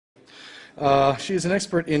She is an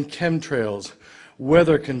expert in chemtrails,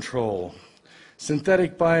 weather control,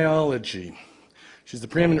 synthetic biology. She's the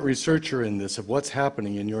preeminent researcher in this of what's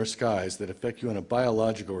happening in your skies that affect you on a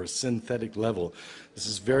biological or synthetic level. This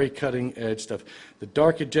is very cutting-edge stuff. The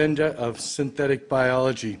dark agenda of synthetic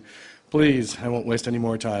biology. Please, I won't waste any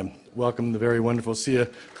more time. Welcome the very wonderful Sophia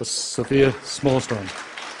Smallstone.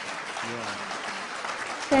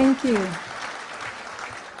 Thank you.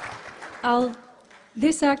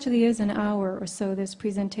 This actually is an hour or so, this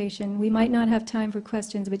presentation. We might not have time for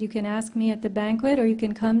questions, but you can ask me at the banquet, or you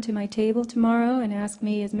can come to my table tomorrow and ask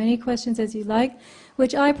me as many questions as you like,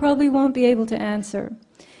 which I probably won't be able to answer.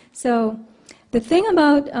 So the thing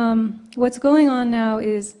about what's going on now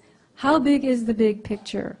is, how big is the big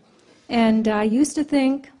picture? And I used to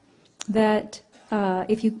think that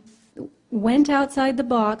if you went outside the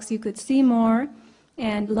box, you could see more.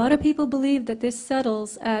 And a lot of people believe that this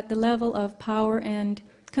settles at the level of power and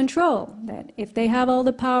control, that if they have all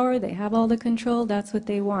the power, they have all the control, that's what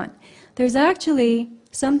they want. There's actually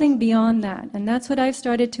something beyond that, and that's what I've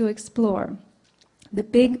started to explore. The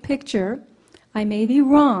big picture, I may be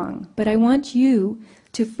wrong, but I want you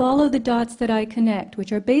to follow the dots that I connect,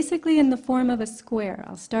 which are basically in the form of a square.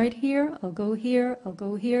 I'll start here, I'll go here, I'll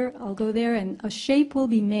go here, I'll go there, and a shape will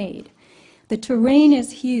be made. The terrain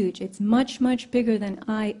is huge. It's much, much bigger than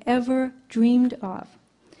I ever dreamed of.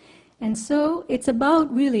 And so it's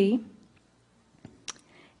about really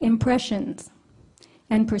impressions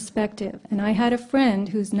and perspective. And I had a friend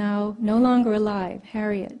who's now no longer alive,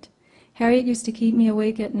 Harriet. Harriet used to keep me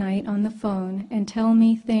awake at night on the phone and tell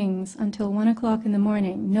me things until 1 o'clock in the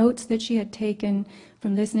morning, notes that she had taken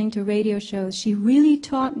from listening to radio shows. She really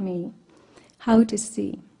taught me how to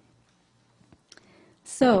see.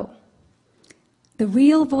 So, the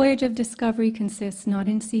real voyage of discovery consists not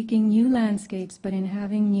in seeking new landscapes, but in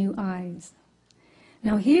having new eyes.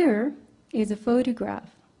 Now here is a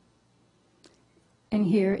photograph, and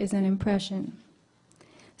here is an impression.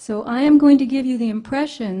 So I am going to give you the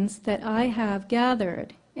impressions that I have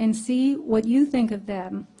gathered and see what you think of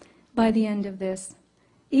them by the end of this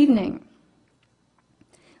evening.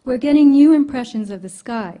 We're getting new impressions of the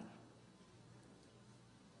sky.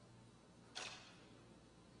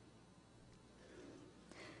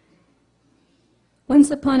 Once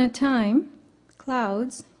upon a time,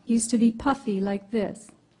 clouds used to be puffy like this.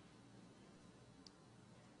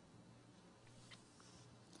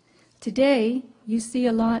 Today, you see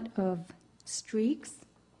a lot of streaks,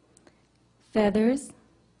 feathers,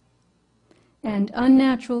 and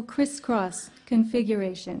unnatural crisscross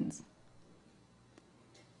configurations.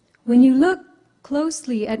 When you look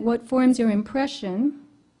closely at what forms your impression,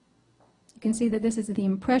 you can see that this is the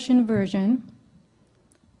impression version.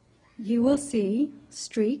 You will see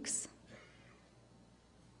streaks,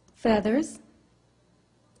 feathers,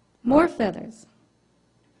 more feathers,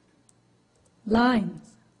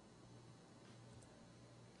 lines.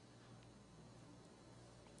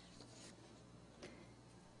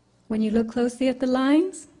 When you look closely at the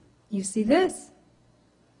lines, you see this.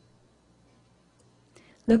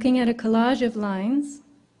 Looking at a collage of lines,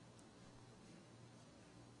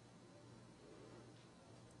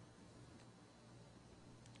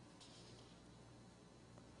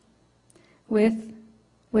 with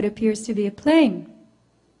what appears to be a plane.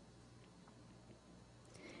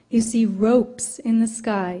 You see ropes in the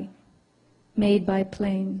sky made by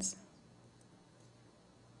planes.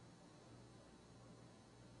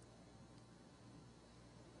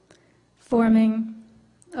 Forming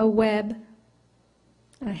a web,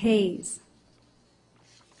 a haze.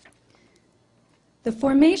 The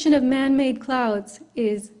formation of man-made clouds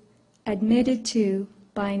is admitted to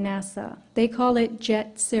by NASA. They call it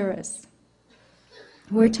jet cirrus.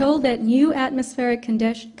 We're told that new atmospheric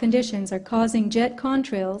conditions are causing jet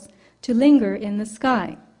contrails to linger in the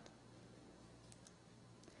sky.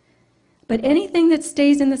 But anything that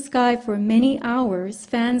stays in the sky for many hours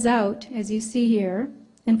fans out, as you see here,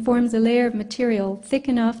 and forms a layer of material thick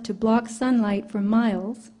enough to block sunlight for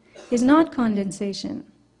miles, is not condensation.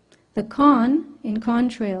 The con in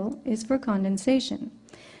contrail is for condensation.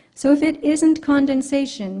 So if it isn't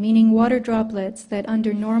condensation, meaning water droplets that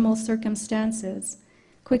under normal circumstances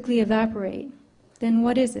quickly evaporate, then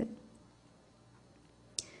what is it?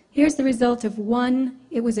 Here's the result of one.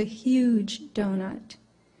 It was a huge donut.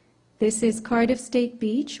 This is Cardiff State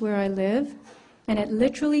Beach, where I live, and it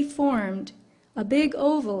literally formed a big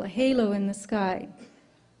oval, a halo in the sky.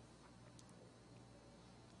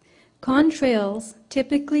 Contrails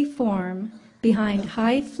typically form behind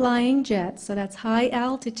high-flying jets, so that's high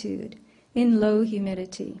altitude, in low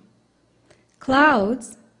humidity.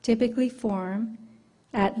 Clouds typically form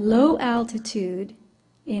at low altitude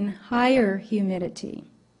in higher humidity.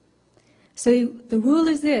 So the rule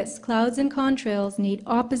is this: clouds and contrails need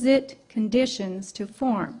opposite conditions to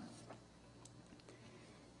form.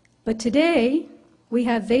 But today, we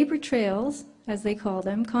have vapor trails, as they call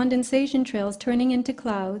them, condensation trails turning into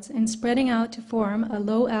clouds and spreading out to form a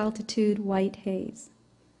low-altitude white haze.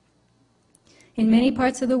 In many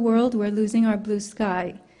parts of the world, we're losing our blue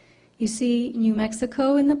sky. You see New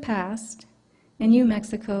Mexico in the past and New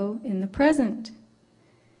Mexico in the present.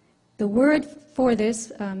 The word for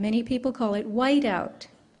this, many people call it whiteout.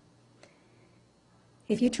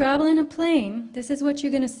 If you travel in a plane, this is what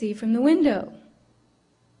you're going to see from the window.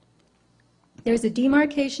 There's a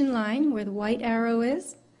demarcation line where the white arrow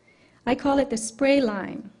is. I call it the spray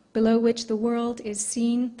line, below which the world is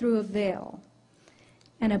seen through a veil,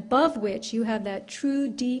 and above which you have that true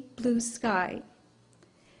deep blue sky.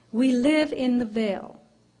 We live in the veil.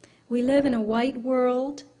 We live in a white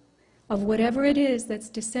world of whatever it is that's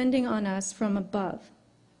descending on us from above.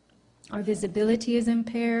 Our visibility is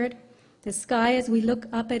impaired. The sky, as we look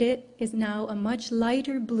up at it, is now a much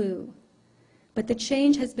lighter blue. But the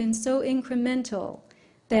change has been so incremental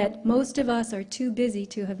that most of us are too busy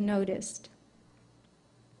to have noticed.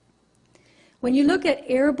 When you look at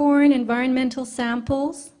airborne environmental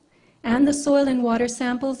samples and the soil and water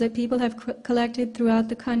samples that people have collected throughout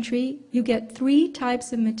the country, you get three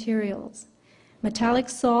types of materials: metallic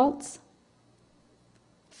salts,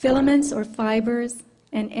 filaments or fibers,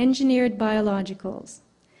 and engineered biologicals.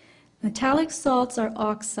 Metallic salts are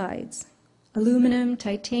oxides. Aluminum,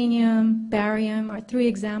 titanium, barium are three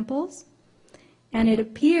examples. And it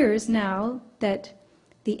appears now that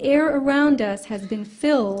the air around us has been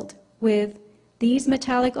filled with these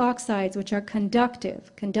metallic oxides, which are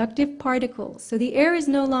conductive particles. So the air is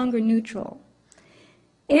no longer neutral.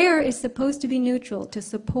 Air is supposed to be neutral to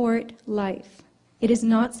support life. It is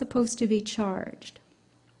not supposed to be charged.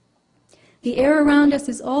 The air around us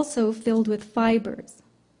is also filled with fibers.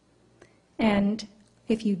 And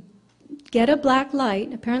if you get a black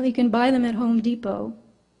light, apparently you can buy them at Home Depot,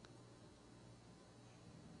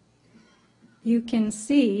 you can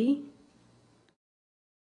see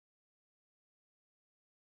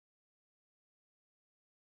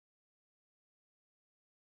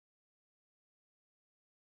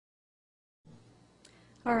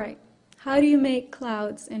all right, how do you make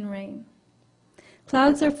clouds and rain?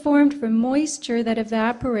 Clouds are formed from moisture that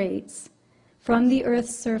evaporates from the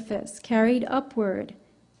Earth's surface, carried upward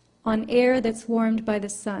on air that's warmed by the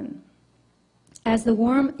sun. As the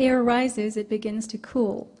warm air rises, it begins to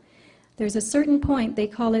cool. There's a certain point, they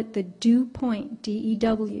call it the dew point,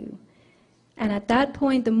 D-E-W. And at that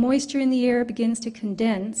point, the moisture in the air begins to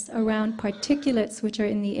condense around particulates which are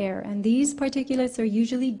in the air. And these particulates are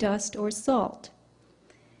usually dust or salt.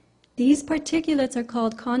 These particulates are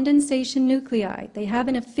called condensation nuclei. They have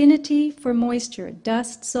an affinity for moisture,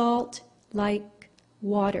 dust, salt, like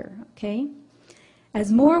water, okay?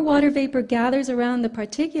 As more water vapor gathers around the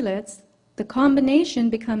particulates, the combination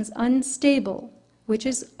becomes unstable, which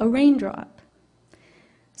is a raindrop.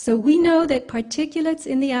 So we know that particulates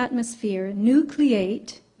in the atmosphere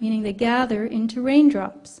nucleate, meaning they gather into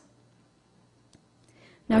raindrops.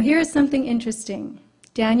 Now here is something interesting.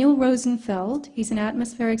 Daniel Rosenfeld, he's an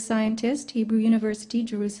atmospheric scientist, Hebrew University,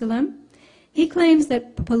 Jerusalem. He claims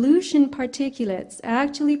that pollution particulates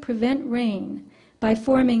actually prevent rain by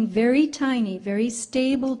forming very tiny, very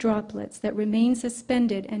stable droplets that remain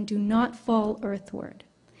suspended and do not fall earthward.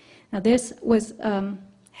 Now this was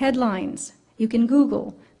headlines. You can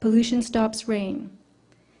Google, pollution stops rain.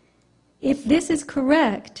 If this is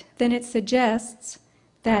correct, then it suggests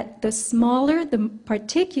that the smaller the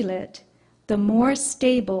particulate, the more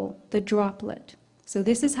stable the droplet. So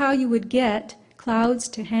this is how you would get clouds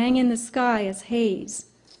to hang in the sky as haze,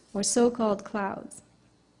 or so-called clouds.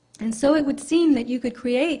 And so it would seem that you could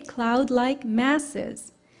create cloud-like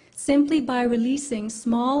masses simply by releasing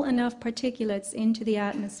small enough particulates into the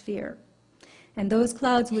atmosphere. And those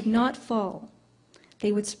clouds would not fall.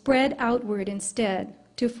 They would spread outward instead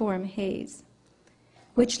to form haze.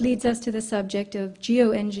 Which leads us to the subject of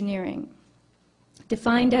geoengineering,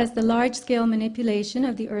 defined as the large-scale manipulation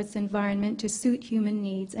of the Earth's environment to suit human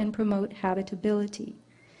needs and promote habitability.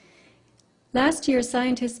 Last year,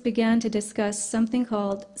 scientists began to discuss something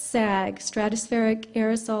called SAG, stratospheric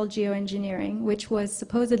aerosol geoengineering, which was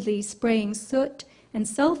supposedly spraying soot and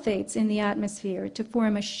sulfates in the atmosphere to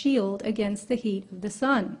form a shield against the heat of the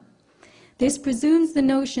sun. This presumes the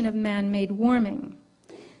notion of man-made warming,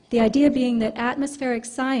 the idea being that atmospheric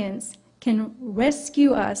science can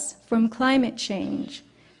rescue us from climate change,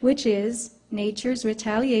 which is nature's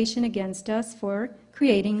retaliation against us for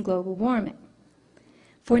creating global warming.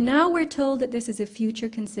 For now, we're told that this is a future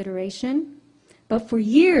consideration, but for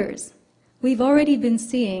years, we've already been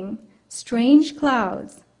seeing strange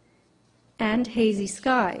clouds and hazy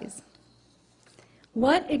skies.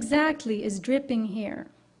 What exactly is dripping here?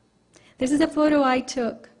 This is a photo I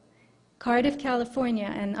took, Cardiff,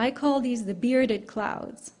 California, and I call these the bearded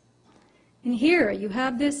clouds. And here you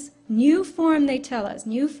have this new form, they tell us,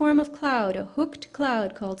 new form of cloud, a hooked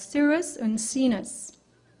cloud called cirrus uncinus.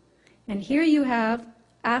 And here you have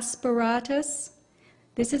asperatus.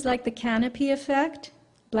 This is like the canopy effect,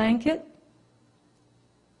 blanket.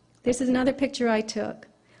 This is another picture I took.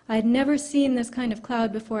 I had never seen this kind of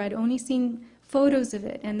cloud before. I'd only seen photos of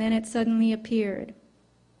it, and then it suddenly appeared.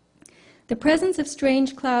 The presence of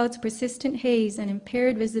strange clouds, persistent haze, and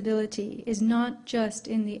impaired visibility is not just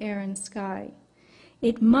in the air and sky.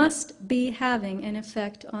 It must be having an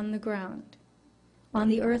effect on the ground, on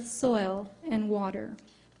the earth's soil and water.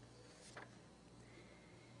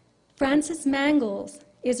 Francis Mangles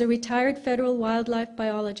is a retired federal wildlife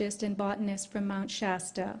biologist and botanist from Mount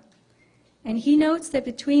Shasta. And he notes that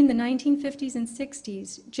between the 1950s and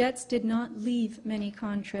 60s, jets did not leave many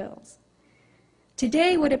contrails.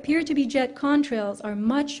 Today, what appear to be jet contrails are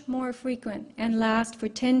much more frequent and last for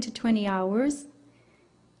 10 to 20 hours.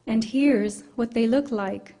 And here's what they look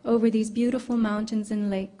like over these beautiful mountains and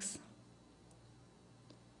lakes.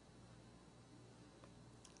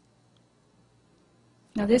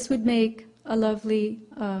 Now, this would make a lovely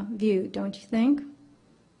view, don't you think?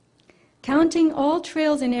 Counting all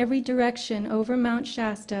trails in every direction over Mount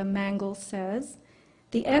Shasta, Mangles says,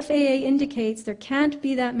 the FAA indicates there can't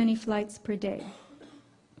be that many flights per day.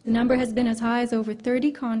 The number has been as high as over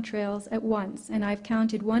 30 contrails at once, and I've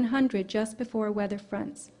counted 100 just before weather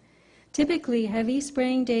fronts. Typically, heavy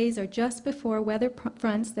spraying days are just before weather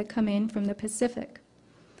fronts that come in from the Pacific.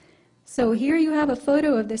 So here you have a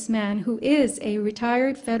photo of this man who is a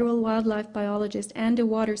retired federal wildlife biologist and a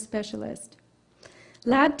water specialist.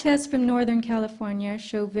 Lab tests from Northern California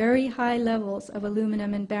show very high levels of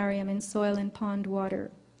aluminum and barium in soil and pond water.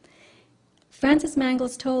 Francis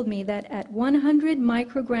Mangles told me that at 100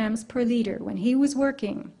 micrograms per liter, when he was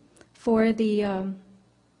working for the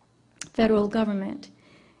federal government,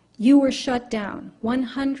 you were shut down,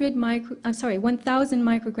 1,000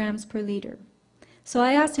 micrograms per liter. So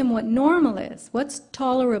I asked him what normal is, what's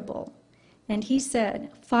tolerable, and he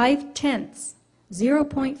said 5/10,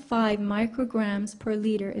 0.5 micrograms per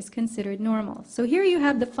liter is considered normal. So here you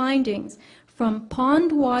have the findings from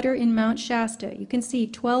pond water in Mount Shasta. You can see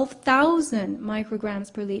 12,000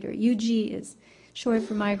 micrograms per liter. UG is short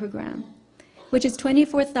for microgram, which is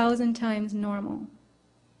 24,000 times normal.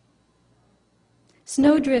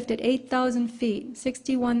 Snowdrift at 8,000 feet,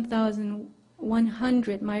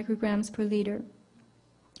 61,100 micrograms per liter.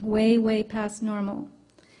 Way, way past normal.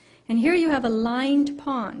 And here you have a lined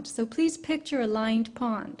pond. So please picture a lined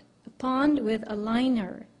pond. A pond with a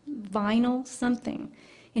liner, vinyl something,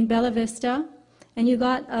 in Bella Vista. And you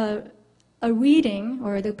got a reading,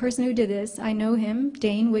 or the person who did this, I know him,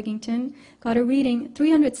 Dane Wigington, got a reading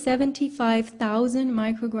 375,000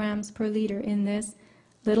 micrograms per liter in this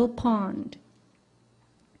little pond.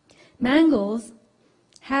 Mangles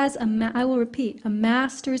has, I will repeat, a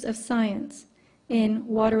master's of science in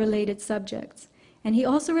water-related subjects. And he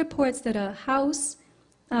also reports that a house,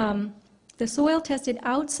 the soil tested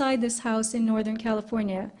outside this house in Northern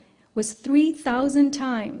California was 3,000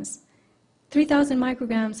 times, 3,000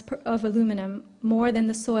 micrograms of aluminum more than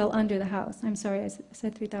the soil under the house. I'm sorry, I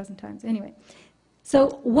said 3,000 times. Anyway,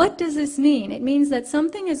 so what does this mean? It means that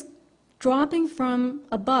something is dropping from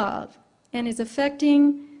above and is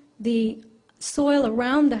affecting the soil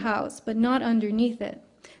around the house, but not underneath it.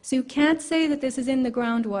 So you can't say that this is in the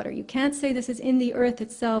groundwater. You can't say this is in the earth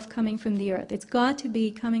itself, coming from the earth. It's got to be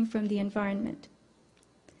coming from the environment.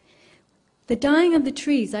 The dying of the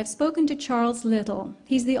trees. I've spoken to Charles Little.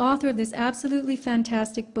 He's the author of this absolutely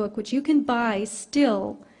fantastic book, which you can buy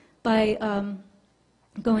still by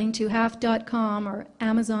going to half.com or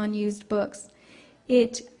Amazon used books.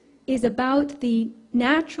 It is about the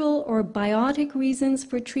natural or biotic reasons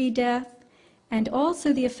for tree death, and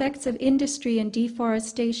also the effects of industry and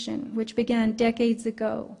deforestation, which began decades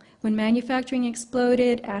ago. When manufacturing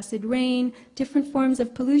exploded, acid rain, different forms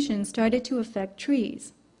of pollution started to affect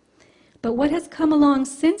trees. But what has come along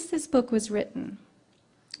since this book was written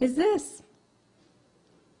is this.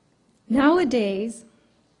 Nowadays,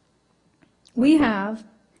 we have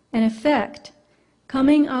an effect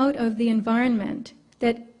coming out of the environment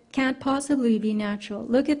that can't possibly be natural.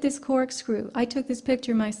 Look at this corkscrew. I took this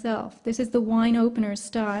picture myself. This is the wine opener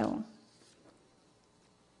style.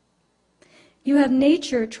 You have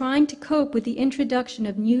nature trying to cope with the introduction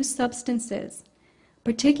of new substances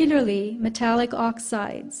particularly metallic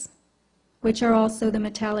oxides, which are also the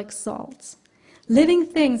metallic salts. Living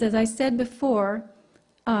things, as I said before,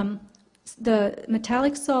 the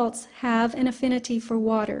metallic salts have an affinity for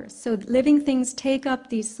water. So living things take up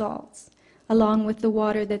these salts along with the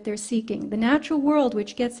water that they're seeking. The natural world,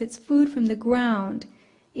 which gets its food from the ground,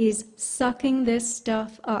 is sucking this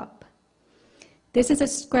stuff up. This is a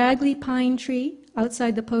scraggly pine tree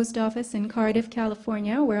outside the post office in Cardiff,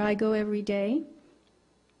 California, where I go every day.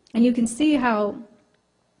 And you can see how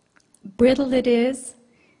brittle it is,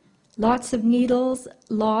 lots of needles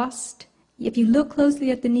lost. If you look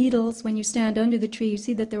closely at the needles when you stand under the tree, you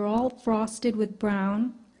see that they're all frosted with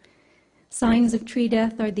brown. Signs of tree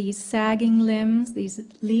death are these sagging limbs, these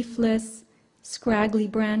leafless, scraggly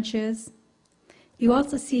branches. You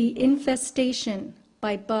also see infestation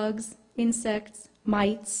by bugs, insects,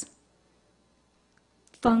 mites,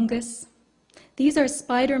 fungus. These are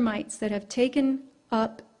spider mites that have taken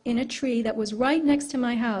up in a tree that was right next to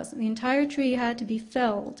my house. The entire tree had to be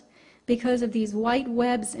felled because of these white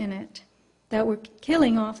webs in it that were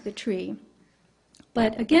killing off the tree.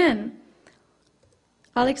 But again,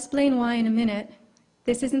 I'll explain why in a minute.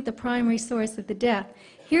 This isn't the primary source of the death.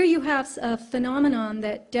 Here you have a phenomenon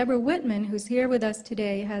that Deborah Whitman, who's here with us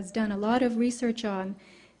today, has done a lot of research on.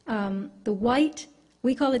 The white,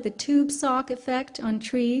 we call it the tube sock effect on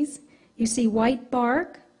trees. You see white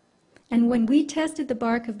bark, and when we tested the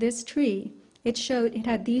bark of this tree, it showed it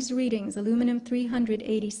had these readings, aluminum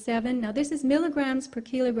 387. Now this is milligrams per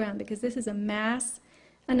kilogram because this is a mass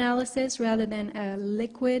analysis rather than a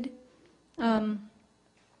liquid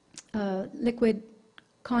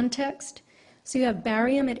context. So you have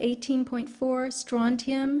barium at 18.4,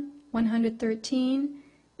 strontium 113,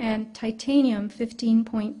 and titanium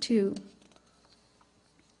 15.2.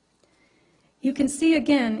 You can see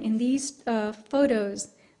again in these photos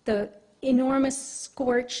the enormous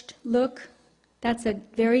scorched look. That's a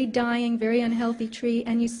very dying, very unhealthy tree.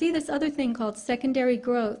 And you see this other thing called secondary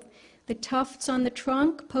growth. The tufts on the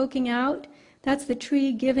trunk poking out, that's the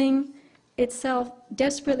tree giving itself,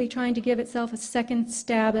 desperately trying to give itself a second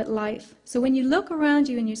stab at life. So when you look around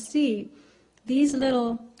you and you see these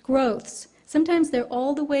little growths, sometimes they're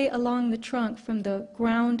all the way along the trunk from the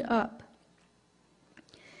ground up.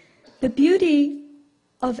 The beauty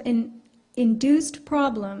of an induced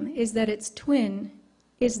problem is that its twin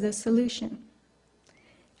is the solution.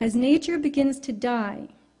 As nature begins to die,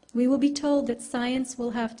 we will be told that science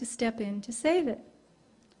will have to step in to save it.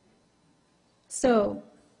 So,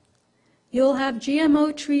 you'll have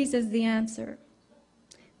GMO trees as the answer.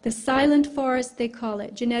 The silent forest, they call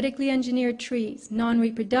it, genetically engineered trees,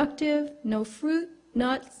 non-reproductive, no fruit,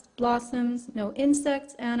 nuts, blossoms, no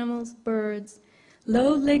insects, animals, birds.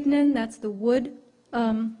 Low lignin, that's the wood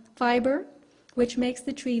fiber, which makes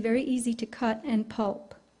the tree very easy to cut and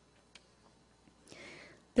pulp.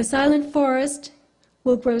 The silent forest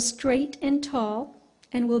will grow straight and tall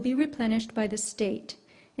and will be replenished by the state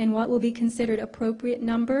in what will be considered appropriate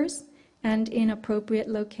numbers and in appropriate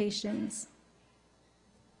locations.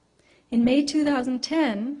 In May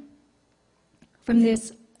 2010, from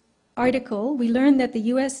this article, we learned that the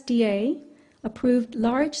USDA approved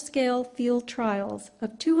large-scale field trials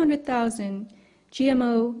of 200,000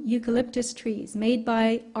 GMO eucalyptus trees made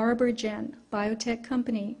by ArborGen, biotech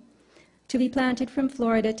company, to be planted from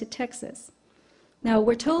Florida to Texas. Now,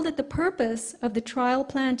 we're told that the purpose of the trial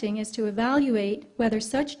planting is to evaluate whether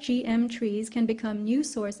such GM trees can become new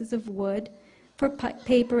sources of wood for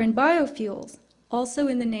paper and biofuels, also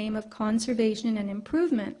in the name of conservation and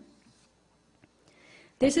improvement.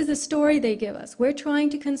 This is the story they give us. We're trying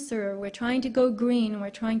to conserve, we're trying to go green, we're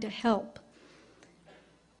trying to help.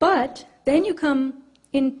 But then you come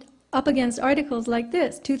up against articles like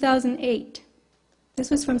this, 2008. This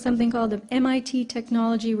was from something called the MIT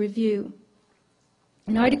Technology Review,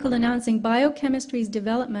 an article announcing biochemistry's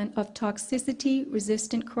development of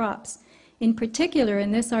toxicity-resistant crops, in particular,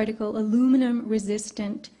 in this article,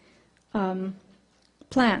 aluminum-resistant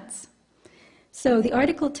plants. So the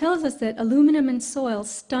article tells us that aluminum in soil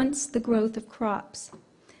stunts the growth of crops.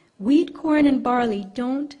 Wheat, corn, and barley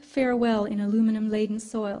don't fare well in aluminum-laden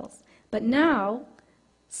soils. But now,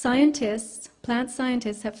 scientists, plant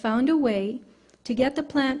scientists, have found a way to get the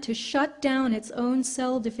plant to shut down its own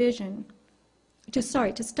cell division, to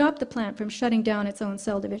stop the plant from shutting down its own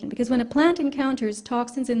cell division. Because when a plant encounters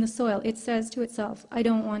toxins in the soil, it says to itself, I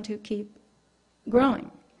don't want to keep growing.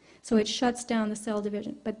 So it shuts down the cell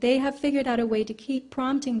division. But they have figured out a way to keep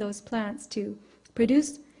prompting those plants to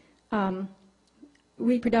produce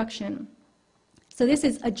reproduction. So this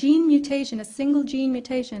is a gene mutation, a single gene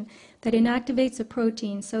mutation that inactivates a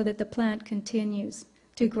protein so that the plant continues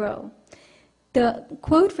to grow. The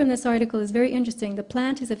quote from this article is very interesting. The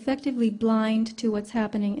plant is effectively blind to what's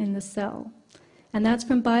happening in the cell. And that's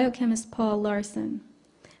from biochemist Paul Larson.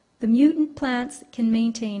 The mutant plants can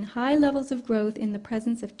maintain high levels of growth in the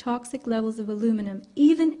presence of toxic levels of aluminum,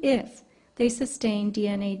 even if they sustain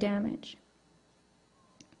DNA damage.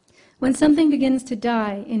 When something begins to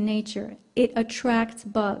die in nature, it attracts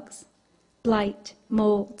bugs, blight,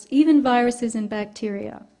 molds, even viruses and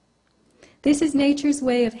bacteria. This is nature's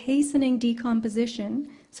way of hastening decomposition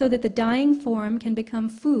so that the dying form can become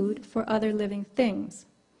food for other living things.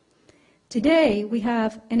 Today, we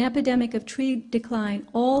have an epidemic of tree decline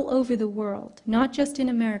all over the world, not just in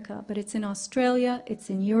America, but it's in Australia, it's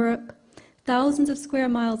in Europe. Thousands of square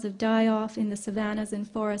miles of die-off in the savannas and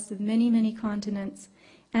forests of many, many continents.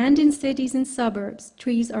 And in cities and suburbs,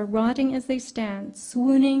 trees are rotting as they stand,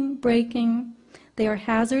 swooning, breaking. They are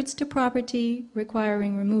hazards to property,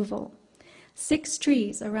 requiring removal. 6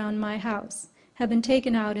 trees around my house have been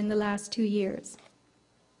taken out in the last 2 years.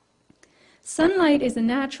 Sunlight is a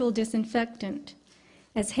natural disinfectant.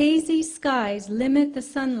 As hazy skies limit the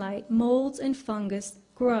sunlight, molds and fungus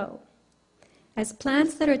grow. As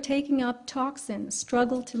plants that are taking up toxins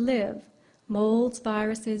struggle to live, molds,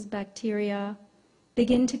 viruses, bacteria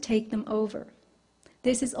begin to take them over.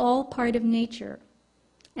 This is all part of nature,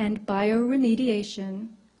 and bioremediation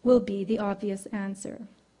will be the obvious answer.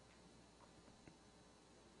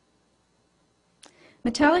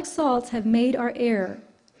 Metallic salts have made our air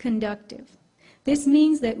conductive. This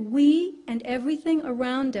means that we and everything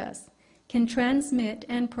around us can transmit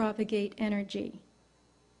and propagate energy.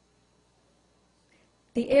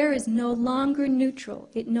 The air is no longer neutral.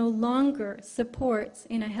 It no longer supports,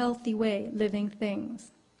 in a healthy way, living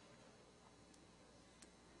things.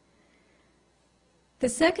 The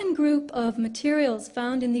second group of materials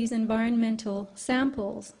found in these environmental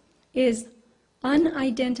samples is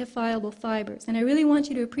unidentifiable fibers. And I really want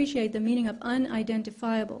you to appreciate the meaning of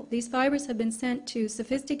unidentifiable. These fibers have been sent to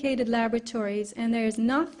sophisticated laboratories, and there is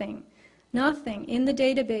nothing in the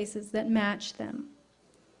databases that match them.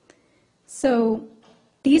 So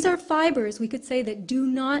these are fibers, we could say, that do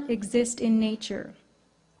not exist in nature.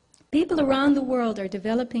 People around the world are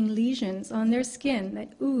developing lesions on their skin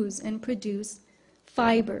that ooze and produce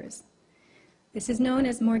fibers. This is known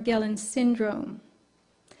as Morgellons syndrome.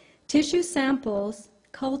 Tissue samples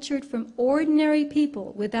cultured from ordinary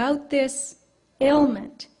people without this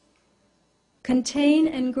ailment contain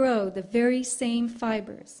and grow the very same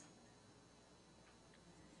fibers.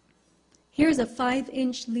 Here's a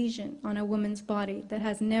 5-inch lesion on a woman's body that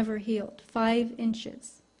has never healed, 5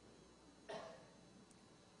 inches.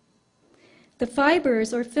 The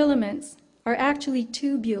fibers or filaments are actually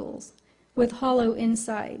tubules with hollow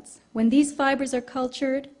insides. When these fibers are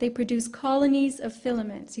cultured, they produce colonies of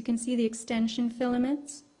filaments. You can see the extension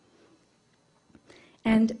filaments.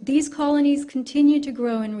 And these colonies continue to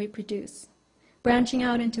grow and reproduce, branching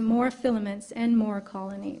out into more filaments and more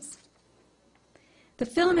colonies. The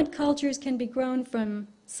filament cultures can be grown from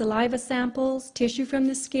saliva samples, tissue from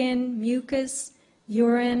the skin, mucus,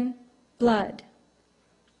 urine, blood,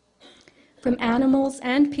 from animals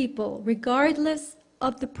and people, regardless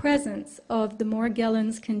of the presence of the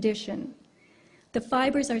Morgellons condition. The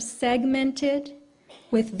fibers are segmented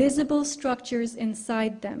with visible structures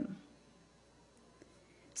inside them.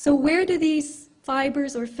 So where do these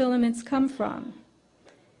fibers or filaments come from?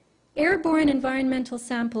 Airborne environmental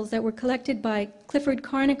samples that were collected by Clifford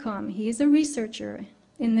Carnicom, he is a researcher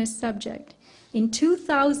in this subject, in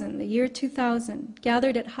 2000, the year 2000,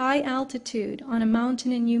 gathered at high altitude on a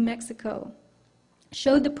mountain in New Mexico,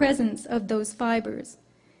 showed the presence of those fibers,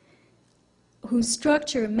 whose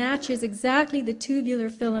structure matches exactly the tubular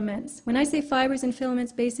filaments. When I say fibers and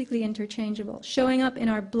filaments, basically interchangeable, showing up in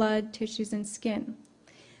our blood, tissues, and skin.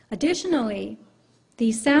 Additionally,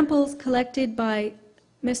 the samples collected by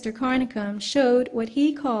Mr. Carnicom showed what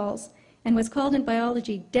he calls, and was called in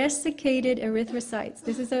biology, desiccated erythrocytes.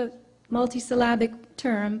 This is a multisyllabic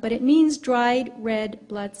term, but it means dried red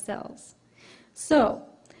blood cells. So,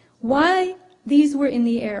 why these were in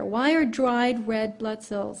the air? Why are dried red blood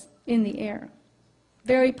cells in the air?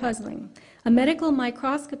 Very puzzling. A medical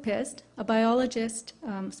microscopist, a biologist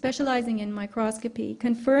specializing in microscopy,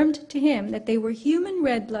 confirmed to him that they were human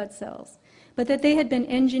red blood cells, but that they had been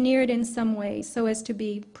engineered in some way so as to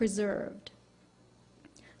be preserved.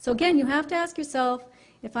 So again, you have to ask yourself,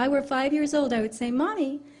 if I were 5 years old, I would say,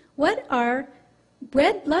 Mommy, what are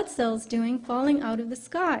red blood cells doing falling out of the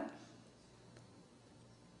sky?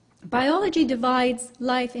 Biology divides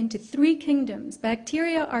life into 3 kingdoms: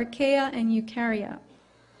 bacteria, archaea, and eukarya.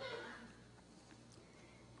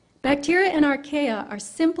 Bacteria and archaea are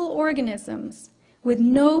simple organisms with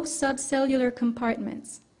no subcellular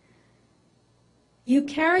compartments.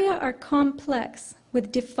 Eukarya are complex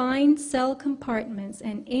with defined cell compartments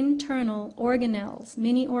and internal organelles,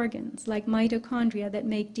 mini organs like mitochondria that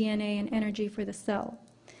make DNA and energy for the cell.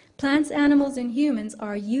 Plants, animals, and humans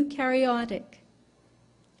are eukaryotic,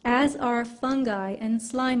 as are fungi and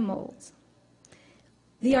slime molds.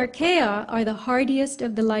 The archaea are the hardiest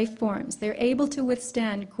of the life forms. They're able to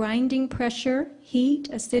withstand grinding pressure, heat,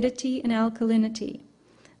 acidity, and alkalinity.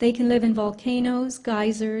 They can live in volcanoes,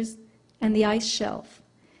 geysers, and the ice shelf.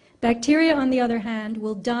 Bacteria, on the other hand,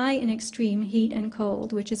 will die in extreme heat and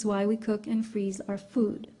cold, which is why we cook and freeze our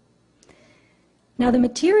food. Now, the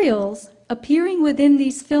materials appearing within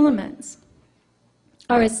these filaments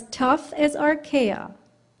are as tough as archaea.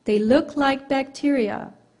 They look like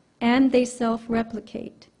bacteria, and they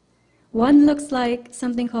self-replicate. One looks like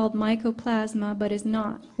something called mycoplasma, but is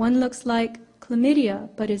not. One looks like chlamydia,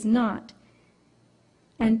 but is not.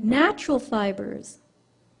 And natural fibers,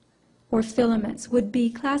 or filaments, would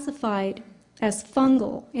be classified as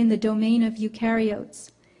fungal in the domain of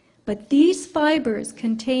eukaryotes. But these fibers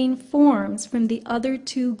contain forms from the other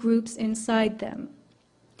two groups inside them.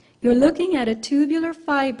 You're looking at a tubular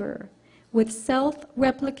fiber with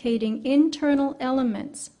self-replicating internal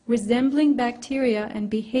elements resembling bacteria and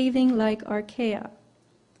behaving like archaea.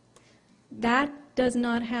 That does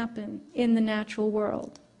not happen in the natural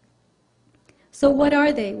world. So what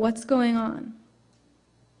are they? What's going on?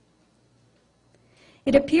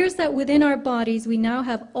 It appears that within our bodies we now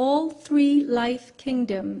have all three life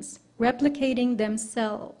kingdoms replicating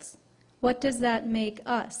themselves. What does that make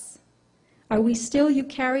us? Are we still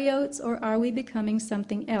eukaryotes, or are we becoming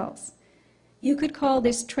something else? You could call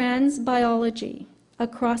this transbiology, a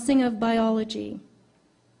crossing of biology,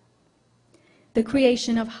 the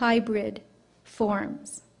creation of hybrid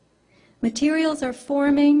forms. Materials are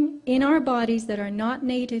forming in our bodies that are not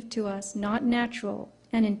native to us, not natural,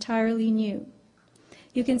 and entirely new.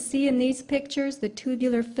 You can see in these pictures the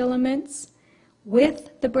tubular filaments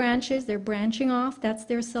with the branches. They're branching off. That's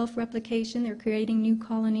their self-replication. They're creating new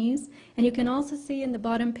colonies. And you can also see in the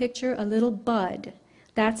bottom picture a little bud.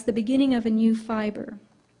 That's the beginning of a new fiber.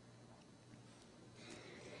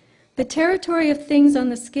 The territory of things on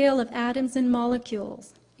the scale of atoms and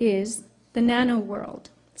molecules is the nano world.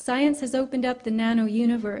 Science has opened up the nano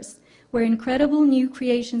universe, where incredible new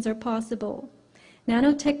creations are possible.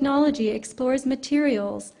 Nanotechnology explores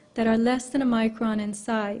materials that are less than a micron in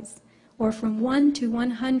size, or from 1 to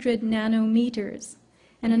 100 nanometers.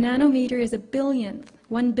 And a nanometer is a billionth,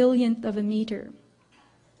 1/1000th of a meter.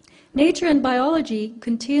 Nature and biology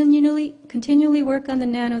continually work on the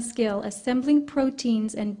nanoscale, assembling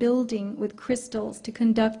proteins and building with crystals to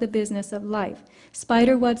conduct the business of life.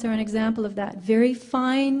 Spider webs are an example of that. Very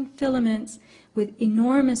fine filaments with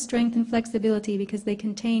enormous strength and flexibility because they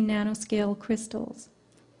contain nanoscale crystals.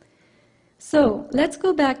 So let's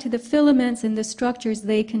go back to the filaments and the structures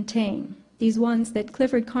they contain, these ones that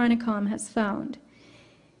Clifford Carnicom has found.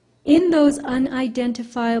 In those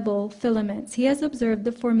unidentifiable filaments, he has observed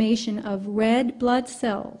the formation of red blood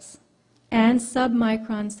cells and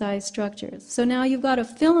submicron-sized structures. So now you've got a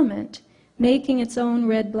filament making its own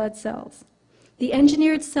red blood cells. The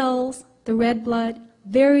engineered cells, the red blood,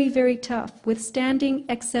 very, very tough, withstanding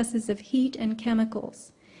excesses of heat and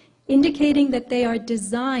chemicals, indicating that they are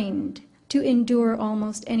designed to endure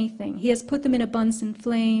almost anything. He has put them in a Bunsen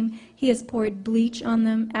flame, he has poured bleach on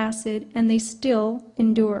them, acid, and they still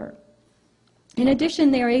endure. In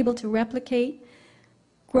addition, they are able to replicate,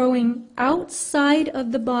 growing outside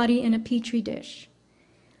of the body in a petri dish.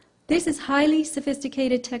 This is highly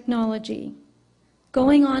sophisticated technology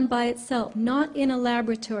going on by itself, not in a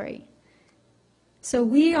laboratory. So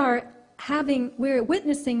we're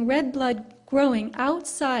witnessing red blood growing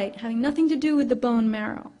outside, having nothing to do with the bone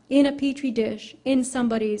marrow, in a petri dish, in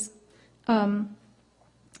somebody's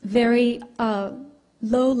very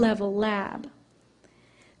low-level lab.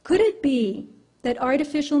 Could it be that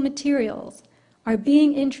artificial materials are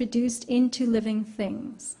being introduced into living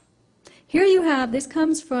things? Here you have, this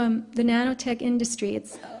comes from the nanotech industry.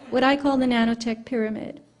 It's what I call the nanotech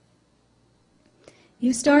pyramid.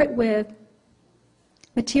 You start with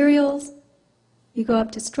materials, you go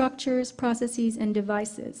up to structures, processes, and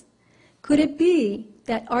devices. Could it be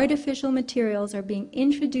that artificial materials are being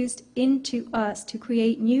introduced into us to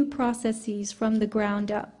create new processes from the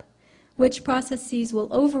ground up, which processes will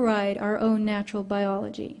override our own natural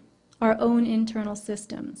biology, our own internal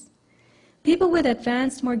systems? People with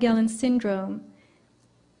advanced Morgellons syndrome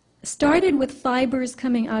started with fibers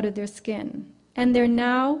coming out of their skin, and they're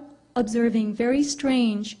now observing very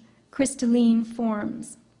strange crystalline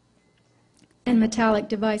forms and metallic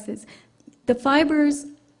devices. The fibers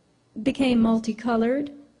became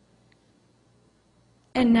multicolored,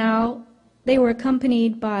 and now they were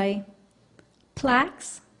accompanied by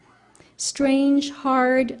plaques, strange,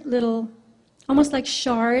 hard little, almost like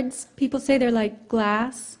shards. People say they're like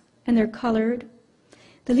glass, and they're colored.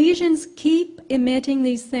 The lesions keep emitting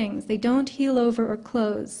these things. They don't heal over or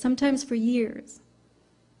close, sometimes for years.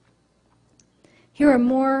 Here are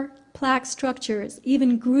more plaque structures,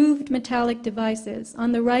 even grooved metallic devices.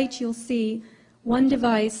 On the right, you'll see one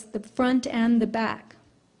device, the front and the back.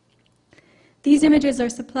 These images are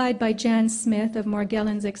supplied by Jan Smith of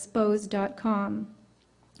morgellonsexposed.com,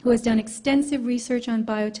 who has done extensive research on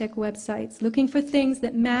biotech websites, looking for things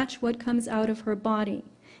that match what comes out of her body,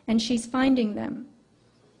 and she's finding them.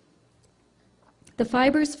 The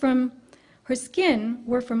fibers from her skin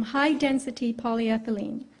were from high-density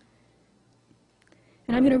polyethylene.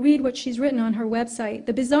 And I'm going to read what she's written on her website.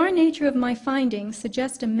 The bizarre nature of my findings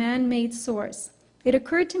suggests a man-made source. It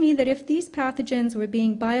occurred to me that if these pathogens were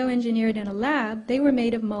being bioengineered in a lab, they were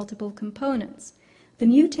made of multiple components. The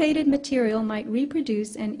mutated material might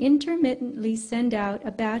reproduce and intermittently send out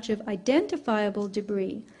a batch of identifiable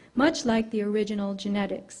debris, much like the original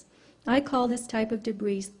genetics. I call this type of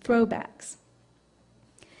debris throwbacks.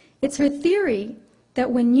 It's her theory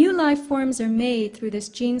that when new life forms are made through this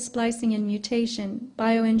gene splicing and mutation,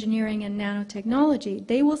 bioengineering and nanotechnology,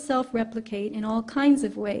 they will self-replicate in all kinds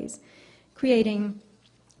of ways, creating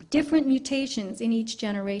different mutations in each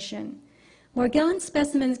generation. Morgellon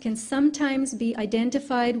specimens can sometimes be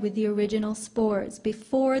identified with the original spores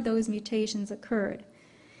before those mutations occurred.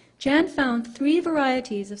 Jan found 3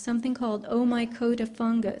 varieties of something called Omycota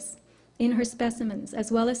fungus in her specimens,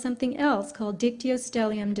 as well as something else called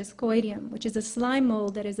Dictyostelium discoideum, which is a slime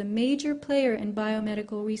mold that is a major player in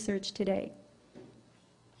biomedical research today.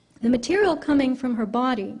 The material coming from her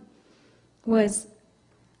body was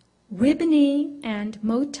ribbony and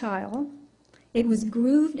motile. It was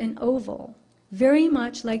grooved and oval, very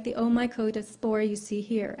much like the Omycota spore you see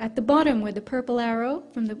here. At the bottom, where the purple arrow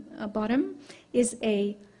from the bottom is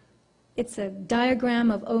it's a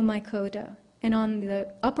diagram of Omycota. And on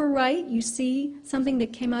the upper right, you see something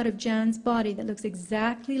that came out of Jan's body that looks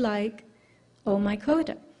exactly like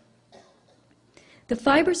Omycota. The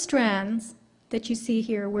fiber strands that you see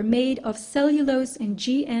here were made of cellulose and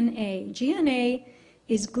GNA. GNA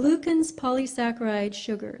is glucans polysaccharide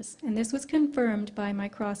sugars, and this was confirmed by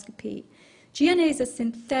microscopy. GNA is a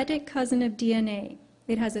synthetic cousin of DNA.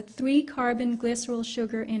 It has a 3-carbon glycerol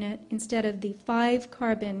sugar in it instead of the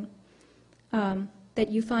 5-carbon that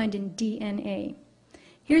you find in DNA.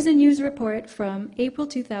 Here's a news report from April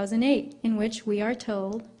 2008 in which we are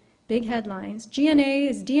told, big headlines, GNA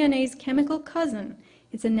is DNA's chemical cousin.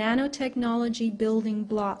 It's a nanotechnology building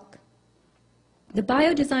block. The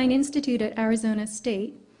Biodesign Institute at Arizona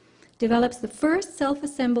State develops the first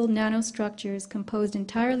self-assembled nanostructures composed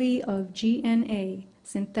entirely of GNA,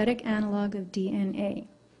 synthetic analog of DNA.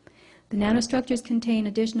 The nanostructures contain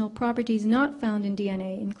additional properties not found in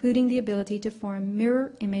DNA, including the ability to form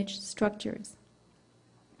mirror image structures.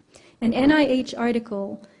 An NIH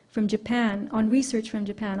article from Japan, on research from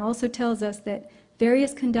Japan, also tells us that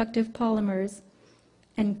various conductive polymers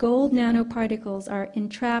and gold nanoparticles are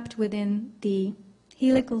entrapped within the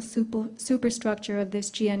helical superstructure of this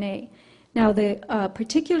GNA. Now, the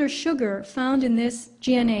particular sugar found in this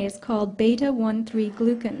GNA is called beta-1,3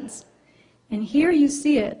 glucans. And here you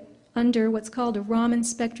see it under what's called a Raman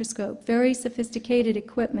spectroscope, very sophisticated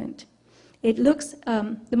equipment. It looks,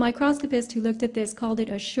 the microscopist who looked at this called it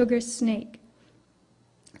a sugar snake.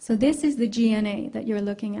 So this is the GNA that you're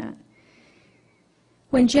looking at.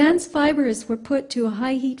 When Jan's fibers were put to a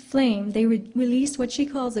high heat flame, they released what she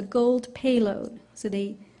calls a gold payload. So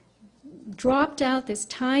they dropped out this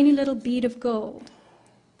tiny little bead of gold.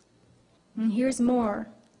 And here's more.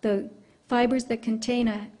 The fibers that contain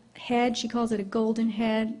a head, she calls it a golden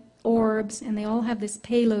head, orbs, and they all have this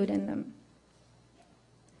payload in them.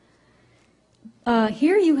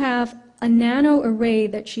 Here you have a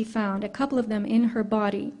nanoarray that she found, a couple of them in her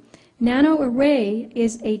body. Nanoarray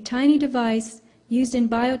is a tiny device used in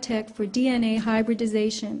biotech for DNA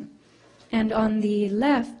hybridization. And on the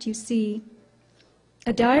left, you see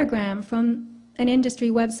a diagram from an industry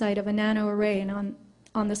website of a nanoarray. And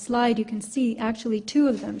on the slide, you can see actually 2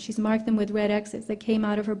 of them. She's marked them with red X's that came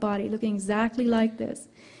out of her body, looking exactly like this.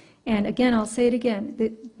 And again, I'll say it again,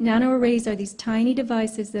 the nanoarrays are these tiny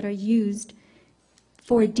devices that are used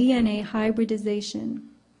for DNA hybridization.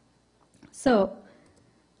 So,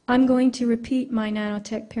 I'm going to repeat my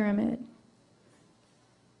nanotech pyramid.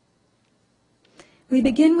 We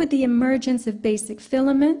begin with the emergence of basic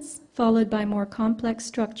filaments, followed by more complex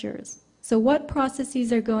structures. So what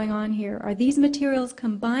processes are going on here? Are these materials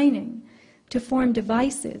combining to form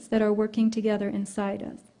devices that are working together inside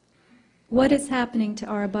us? What is happening to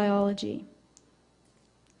our biology?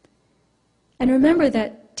 And remember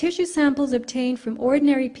that tissue samples obtained from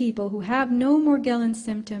ordinary people who have no Morgellons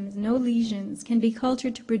symptoms, no lesions, can be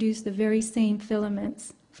cultured to produce the very same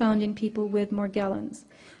filaments found in people with Morgellons.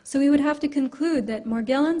 So we would have to conclude that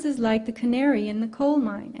Morgellons is like the canary in the coal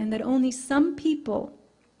mine, and that only some people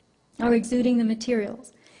are exuding the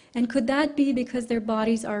materials. And could that be because their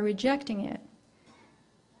bodies are rejecting it,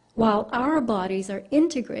 while our bodies are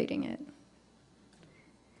integrating it?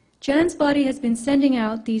 Jan's body has been sending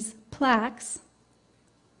out these plaques,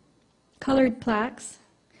 colored plaques,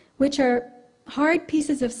 which are hard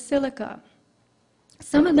pieces of silica.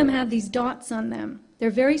 Some of them have these dots on them. They're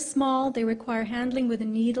very small. They require handling with a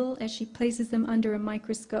needle as she places them under a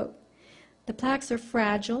microscope. The plaques are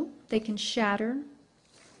fragile. They can shatter.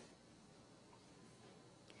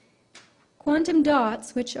 Quantum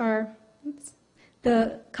dots, which are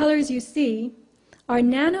the colors you see, are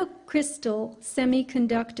nanocrystal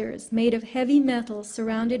semiconductors made of heavy metals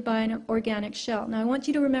surrounded by an organic shell. Now I want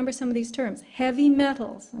you to remember some of these terms. Heavy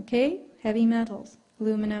metals, okay? Heavy metals,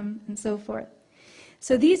 aluminum and so forth.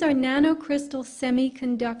 So these are nanocrystal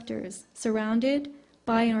semiconductors surrounded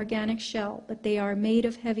by an organic shell, but they are made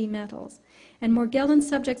of heavy metals. And Morgellon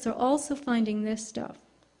subjects are also finding this stuff.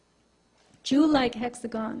 Jewel-like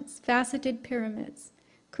hexagons, faceted pyramids,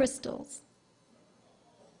 crystals.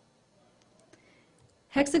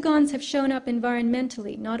 Hexagons have shown up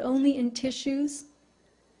environmentally, not only in tissues,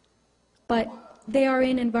 but they are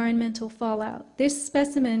in environmental fallout. This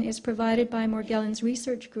specimen is provided by Morgellons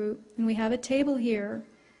Research Group, and we have a table here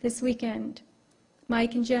this weekend,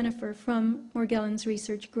 Mike and Jennifer from Morgellons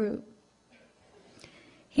Research Group.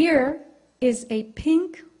 Here is a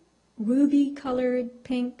pink, ruby-colored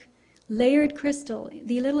pink layered crystal.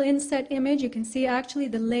 The little inset image, you can see actually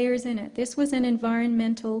the layers in it. This was an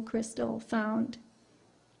environmental crystal found.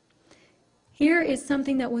 Here is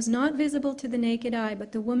something that was not visible to the naked eye,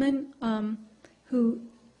 but the woman who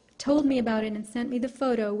told me about it and sent me the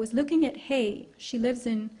photo was looking at hay. She lives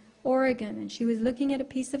in Oregon, and she was looking at a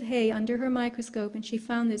piece of hay under her microscope, and she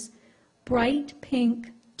found this bright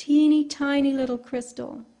pink, teeny tiny little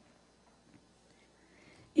crystal.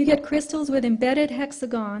 You get crystals with embedded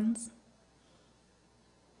hexagons,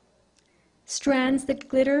 strands that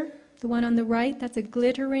glitter. The one on the right, that's a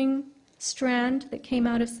glittering strand that came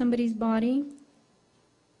out of somebody's body.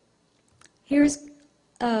 Here's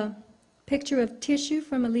a picture of tissue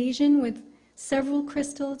from a lesion with several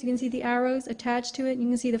crystals. You can see the arrows attached to it. You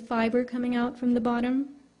can see the fiber coming out from the bottom.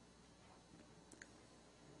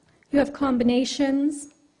 You have combinations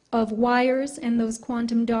of wires and those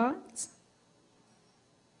quantum dots.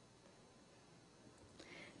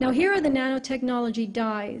 Now here are the nanotechnology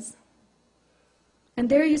dyes. And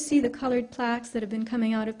there you see the colored plaques that have been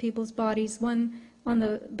coming out of people's bodies. One on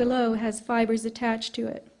the below has fibers attached to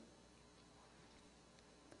it.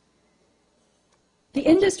 The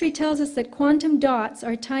industry tells us that quantum dots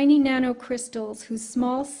are tiny nanocrystals whose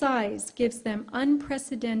small size gives them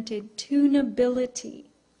unprecedented tunability.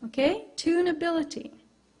 Okay? Tunability.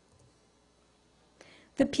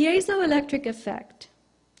 The piezoelectric effect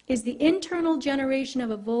is the internal generation of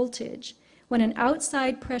a voltage when an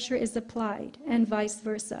outside pressure is applied, and vice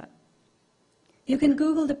versa. You can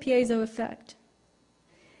Google the piezo effect.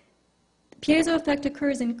 The piezo effect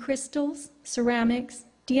occurs in crystals, ceramics,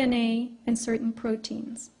 DNA, and certain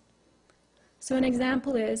proteins. So an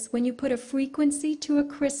example is, when you put a frequency to a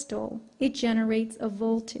crystal, it generates a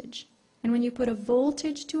voltage. And when you put a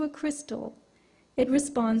voltage to a crystal, it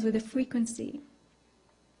responds with a frequency.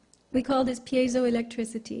 We call this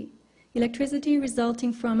piezoelectricity. Electricity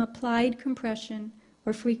resulting from applied compression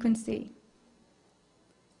or frequency.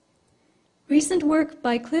 Recent work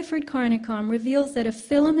by Clifford Carnicom reveals that a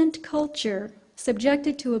filament culture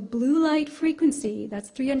subjected to a blue light frequency, that's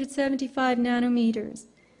 375 nanometers,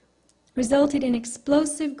 resulted in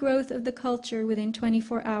explosive growth of the culture within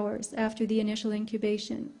 24 hours after the initial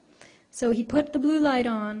incubation. So he put the blue light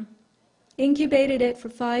on, incubated it for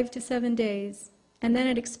 5 to 7 days, and then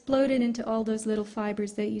it exploded into all those little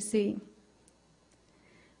fibers that you see.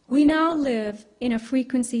 We now live in a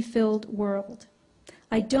frequency-filled world.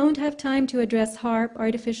 I don't have time to address HAARP,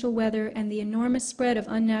 artificial weather, and the enormous spread of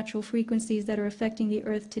unnatural frequencies that are affecting the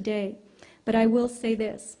Earth today. But I will say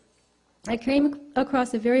this. I came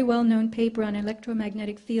across a very well-known paper on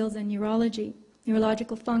electromagnetic fields and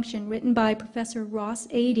neurological function, written by Professor Ross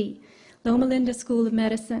Adey, Loma Linda School of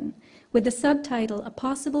Medicine, with the subtitle, A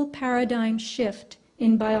Possible Paradigm Shift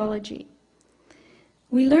in Biology.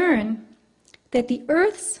 We learn that the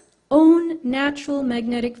Earth's own natural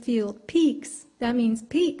magnetic field peaks, that means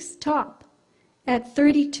peaks, top, at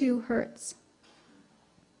 32 hertz.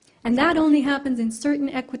 And that only happens in certain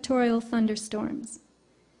equatorial thunderstorms.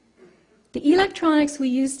 The electronics we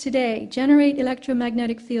use today generate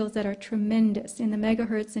electromagnetic fields that are tremendous in the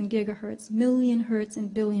megahertz and gigahertz, million hertz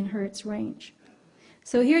and billion hertz range.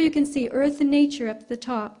 So here you can see Earth and nature up at the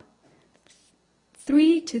top,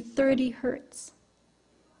 3 to 30 hertz.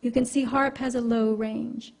 You can see HARP has a low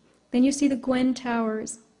range. Then you see the Gwen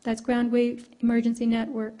towers, that's ground wave emergency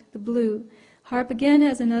network, the blue. HARP again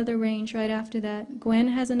has another range right after that. Gwen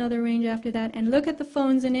has another range after that. And look at the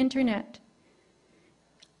phones and internet.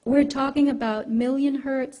 We're talking about million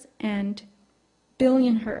hertz and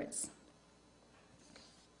billion hertz.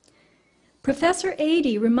 Professor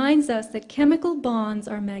Adey reminds us that chemical bonds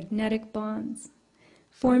are magnetic bonds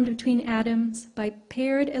formed between atoms by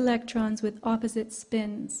paired electrons with opposite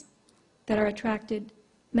spins that are attracted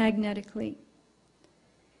magnetically.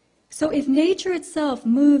 So if nature itself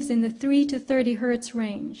moves in the 3 to 30 hertz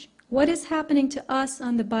range, what is happening to us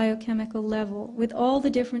on the biochemical level with all the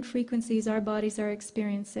different frequencies our bodies are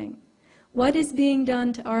experiencing? What is being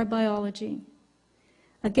done to our biology?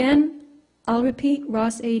 Again, I'll repeat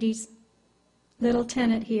Ross Adey's little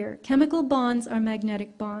tenet here. Chemical bonds are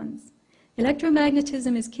magnetic bonds.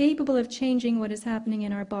 Electromagnetism is capable of changing what is happening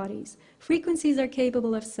in our bodies. Frequencies are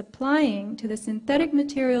capable of supplying to the synthetic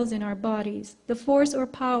materials in our bodies the force or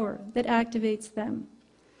power that activates them,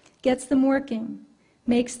 gets them working,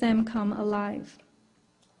 makes them come alive.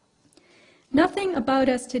 Nothing about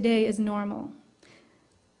us today is normal.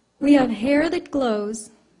 We have hair that glows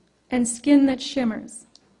and skin that shimmers.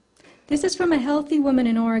 This is from a healthy woman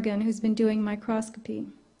in Oregon who's been doing microscopy.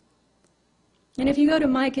 And if you go to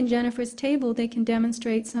Mike and Jennifer's table, they can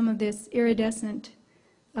demonstrate some of this iridescent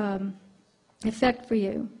effect for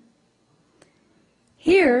you.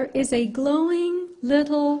 Here is a glowing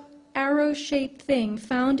little arrow-shaped thing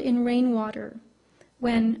found in rainwater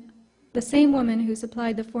when the same woman who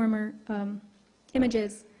supplied the former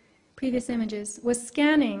previous images, was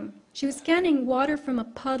scanning. She was scanning water from a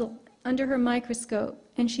puddle under her microscope,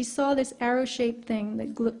 and she saw this arrow-shaped thing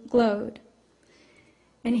that glowed.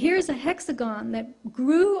 And here's a hexagon that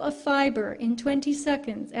grew a fiber in 20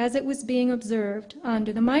 seconds as it was being observed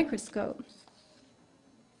under the microscope.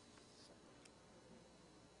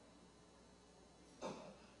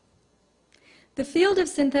 The field of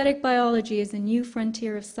synthetic biology is a new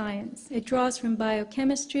frontier of science. It draws from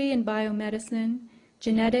biochemistry and biomedicine,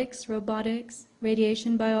 genetics, robotics,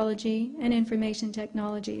 radiation biology, and information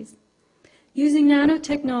technologies. Using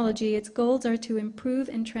nanotechnology, its goals are to improve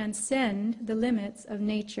and transcend the limits of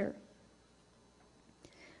nature.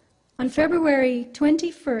 On February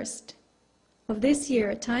 21st of this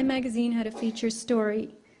year, Time magazine had a feature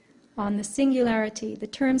story on the singularity, the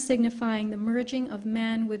term signifying the merging of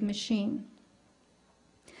man with machine.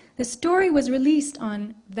 The story was released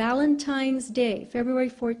on Valentine's Day, February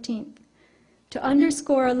 14th, to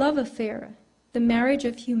underscore a love affair, the marriage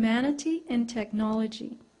of humanity and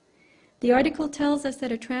technology. The article tells us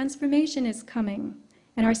that a transformation is coming,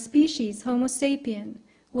 and our species, Homo sapien,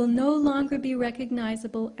 will no longer be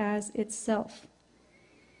recognizable as itself.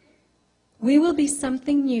 We will be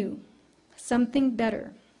something new, something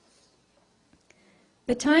better.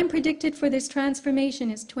 The time predicted for this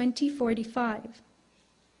transformation is 2045.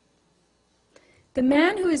 The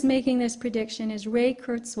man who is making this prediction is Ray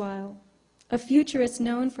Kurzweil, a futurist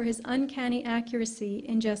known for his uncanny accuracy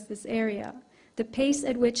in just this area, the pace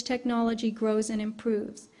at which technology grows and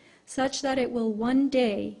improves, such that it will one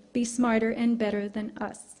day be smarter and better than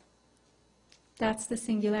us. That's the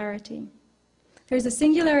singularity. There's a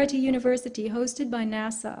Singularity University hosted by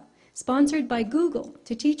NASA, sponsored by Google,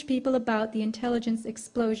 to teach people about the intelligence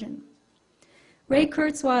explosion. Ray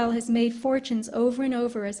Kurzweil has made fortunes over and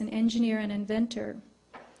over as an engineer and inventor.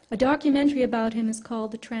 A documentary about him is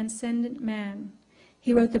called The Transcendent Man.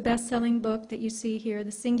 He wrote the best-selling book that you see here,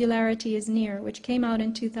 The Singularity is Near, which came out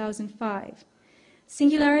in 2005.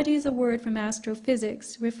 Singularity is a word from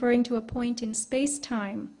astrophysics, referring to a point in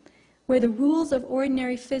space-time where the rules of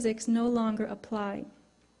ordinary physics no longer apply.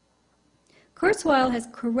 Kurzweil has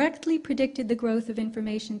correctly predicted the growth of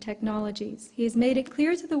information technologies. He has made it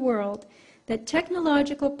clear to the world that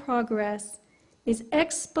technological progress is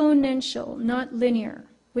exponential, not linear,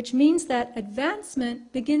 which means that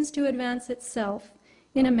advancement begins to advance itself,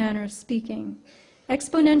 in a manner of speaking.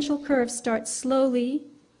 Exponential curves start slowly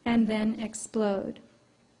and then explode.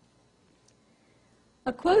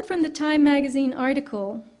 A quote from the Time magazine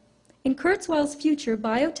article: "In Kurzweil's future,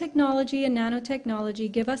 biotechnology and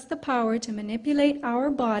nanotechnology give us the power to manipulate our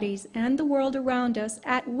bodies and the world around us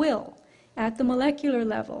at will, at the molecular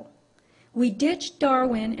level, We ditch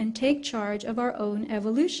Darwin and take charge of our own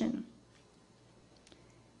evolution.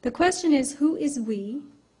 The question is, who is we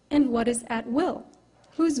and what is at will?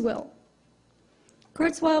 Whose will?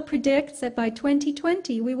 Kurzweil predicts that by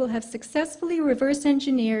 2020 we will have successfully reverse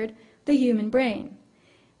engineered the human brain.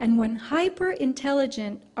 And when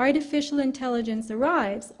hyper-intelligent artificial intelligence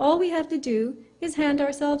arrives, all we have to do is hand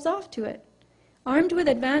ourselves off to it. Armed with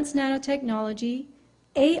advanced nanotechnology,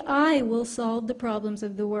 AI will solve the problems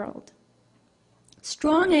of the world.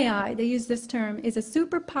 Strong AI, they use this term, is a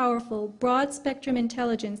super powerful, broad-spectrum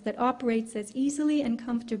intelligence that operates as easily and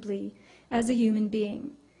comfortably as a human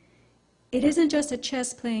being. It isn't just a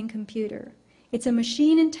chess-playing computer. It's a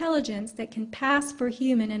machine intelligence that can pass for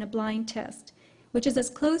human in a blind test, which is as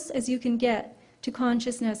close as you can get to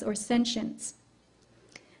consciousness or sentience.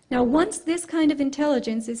 Now, once this kind of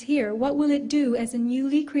intelligence is here, what will it do as a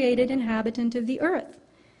newly created inhabitant of the Earth?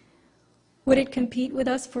 Would it compete with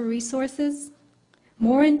us for resources?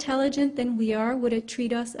 More intelligent than we are, would it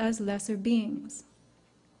treat us as lesser beings?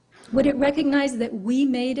 Would it recognize that we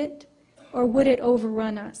made it, or would it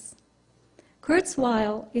overrun us?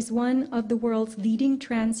 Kurzweil is one of the world's leading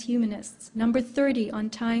transhumanists, number 30 on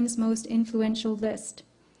Time's most influential list.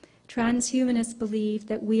 Transhumanists believe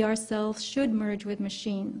that we ourselves should merge with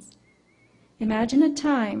machines. Imagine a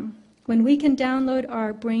time when we can download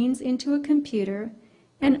our brains into a computer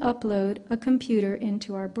and upload a computer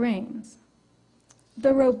into our brains.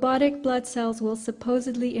 The robotic blood cells will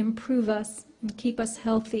supposedly improve us and keep us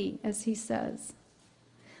healthy, as he says.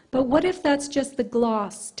 But what if that's just the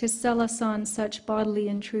gloss to sell us on such bodily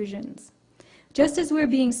intrusions? Just as we're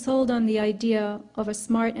being sold on the idea of a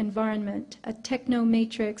smart environment, a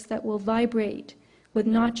techno-matrix that will vibrate with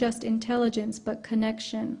not just intelligence but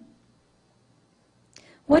connection.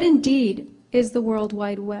 What indeed is the World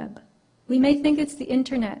Wide Web? We may think it's the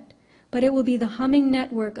internet, but it will be the humming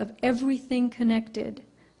network of everything connected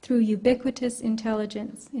through ubiquitous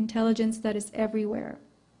intelligence, intelligence that is everywhere.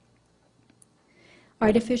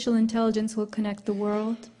 Artificial intelligence will connect the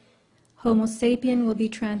world. Homo sapien will be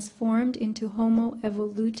transformed into Homo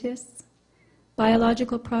evolutus.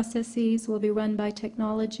 Biological processes will be run by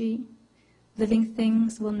technology. Living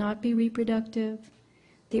things will not be reproductive.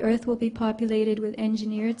 The earth will be populated with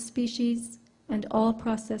engineered species, and all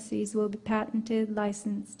processes will be patented,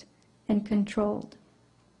 licensed, and controlled.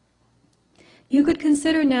 You could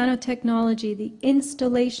consider nanotechnology the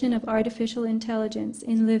installation of artificial intelligence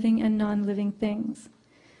in living and non-living things.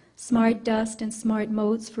 Smart dust and smart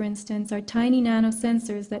motes, for instance, are tiny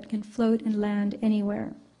nanosensors that can float and land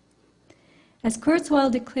anywhere. As Kurzweil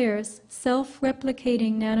declares,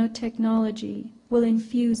 self-replicating nanotechnology will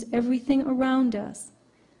infuse everything around us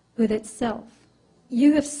with itself.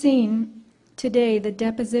 You have seen today the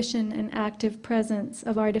deposition and active presence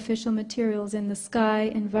of artificial materials in the sky,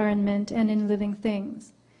 environment, and in living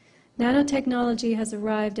things. Nanotechnology has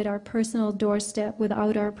arrived at our personal doorstep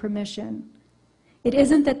without our permission. It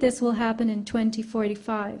isn't that this will happen in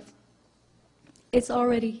 2045. It's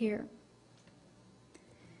already here.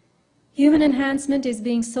 Human enhancement is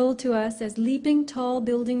being sold to us as leaping tall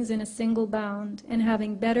buildings in a single bound and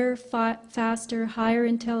having better, faster, higher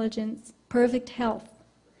intelligence, perfect health.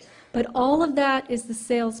 But all of that is the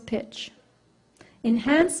sales pitch.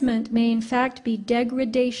 Enhancement may in fact be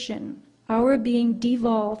degradation, our being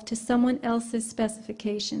devolved to someone else's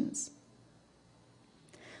specifications.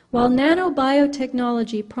 While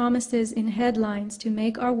nanobiotechnology promises in headlines to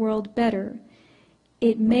make our world better,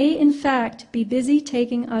 it may in fact be busy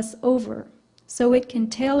taking us over so it can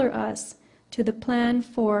tailor us to the plan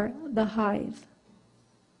for the hive.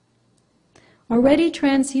 Already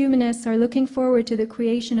transhumanists are looking forward to the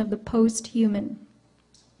creation of the post-human.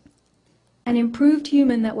 An improved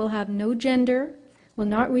human that will have no gender, will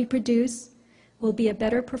not reproduce, will be a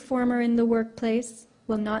better performer in the workplace,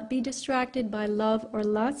 will not be distracted by love or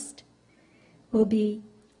lust, will be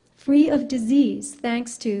free of disease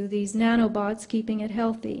thanks to these nanobots keeping it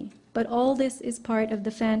healthy. But all this is part of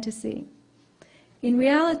the fantasy. In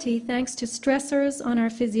reality, thanks to stressors on our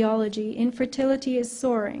physiology, infertility is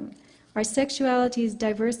soaring, our sexuality is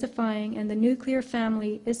diversifying, and the nuclear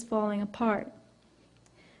family is falling apart.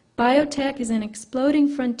 Biotech is an exploding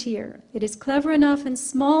frontier. It is clever enough and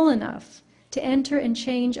small enough to enter and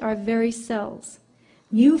change our very cells.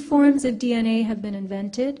 New forms of DNA have been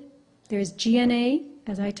invented. There's GNA,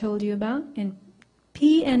 as I told you about, and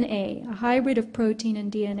PNA, a hybrid of protein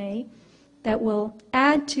and DNA that will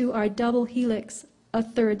add to our double helix a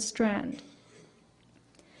third strand.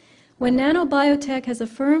 When nanobiotech has a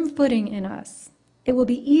firm footing in us, it will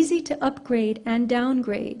be easy to upgrade and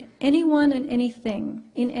downgrade anyone and anything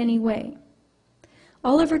in any way.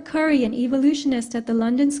 Oliver Curry, an evolutionist at the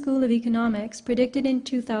London School of Economics, predicted in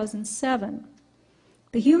 2007,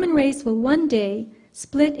 the human race will one day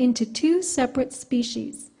split into two separate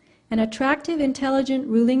species, an attractive, intelligent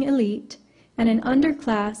ruling elite and an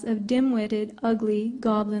underclass of dim-witted, ugly,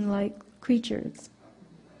 goblin-like creatures.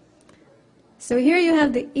 So here you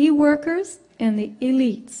have the e-workers and the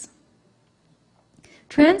elites.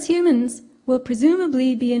 Transhumans will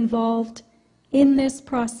presumably be involved in this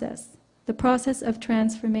process, the process of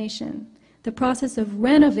transformation, the process of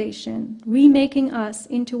renovation, remaking us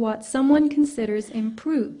into what someone considers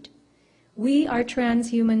improved. We are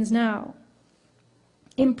transhumans now.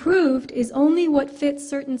 Improved is only what fits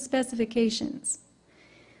certain specifications.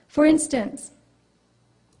 For instance,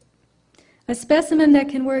 a specimen that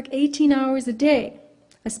can work 18 hours a day,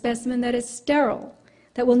 a specimen that is sterile,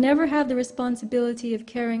 that will never have the responsibility of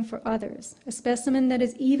caring for others, a specimen that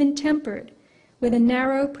is even-tempered, with a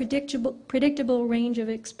narrow, predictable range of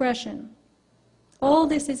expression. All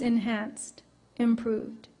this is enhanced,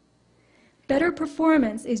 improved. Better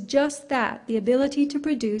performance is just that, the ability to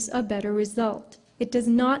produce a better result. It does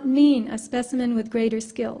not mean a specimen with greater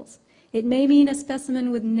skills. It may mean a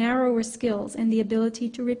specimen with narrower skills and the ability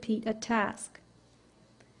to repeat a task.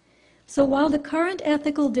 So while the current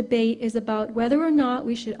ethical debate is about whether or not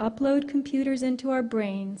we should upload computers into our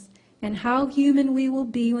brains and how human we will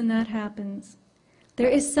be when that happens, there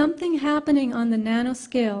is something happening on the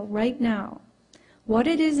nanoscale right now. What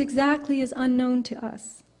it is exactly is unknown to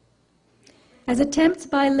us. As attempts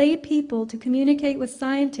by lay people to communicate with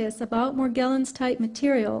scientists about Morgellons-type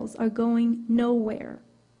materials are going nowhere.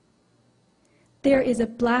 There is a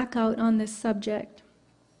blackout on this subject.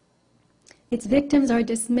 Its victims are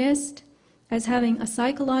dismissed as having a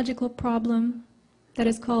psychological problem that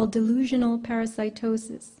is called delusional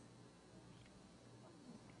parasitosis.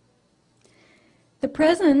 The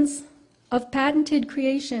presence of patented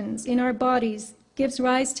creations in our bodies gives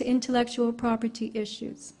rise to intellectual property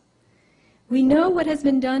issues. We know what has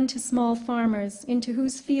been done to small farmers into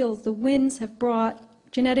whose fields the winds have brought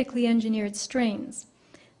genetically engineered strains.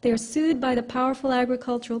 They are sued by the powerful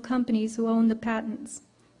agricultural companies who own the patents.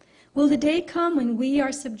 Will the day come when we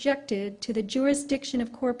are subjected to the jurisdiction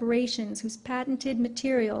of corporations whose patented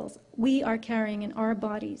materials we are carrying in our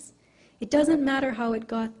bodies? It doesn't matter how it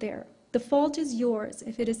got there. The fault is yours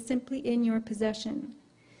if it is simply in your possession.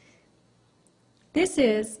 This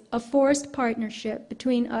is a forced partnership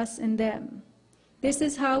between us and them. This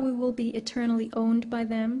is how we will be eternally owned by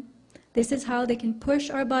them. This is how they can push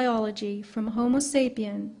our biology from Homo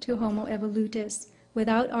sapien to Homo evolutus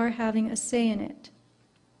without our having a say in it.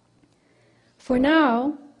 For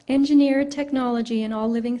now, engineered technology in all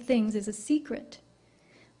living things is a secret.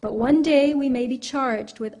 But one day we may be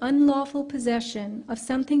charged with unlawful possession of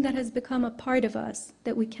something that has become a part of us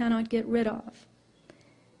that we cannot get rid of.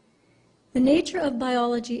 The nature of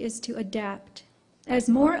biology is to adapt. As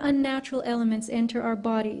more unnatural elements enter our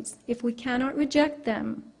bodies, if we cannot reject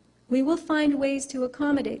them, we will find ways to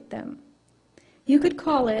accommodate them. You could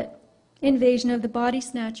call it Invasion of the Body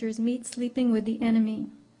Snatchers meet Sleeping with the Enemy.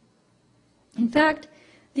 In fact,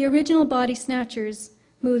 the original Body Snatchers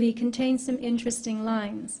movie contains some interesting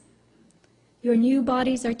lines. Your new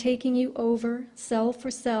bodies are taking you over, cell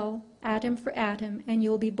for cell, atom for atom, and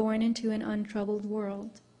you'll be born into an untroubled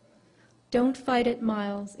world. Don't fight it,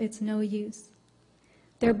 Miles, it's no use.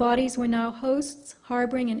 Their bodies were now hosts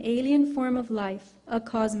harboring an alien form of life, a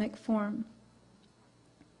cosmic form.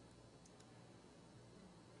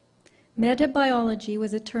 Metabiology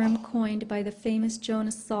was a term coined by the famous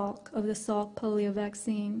Jonas Salk of the Salk polio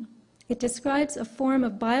vaccine. It describes a form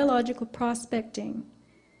of biological prospecting,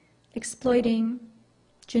 exploiting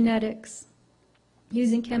genetics,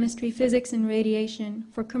 using chemistry, physics, and radiation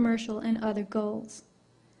for commercial and other goals.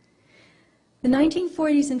 The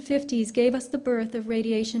 1940s and 50s gave us the birth of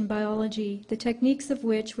radiation biology, the techniques of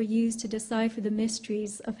which were used to decipher the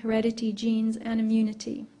mysteries of heredity, genes, and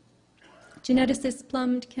immunity. Geneticists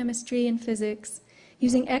plumbed chemistry and physics,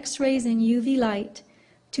 using X-rays and UV light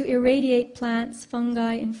to irradiate plants,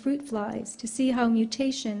 fungi, and fruit flies to see how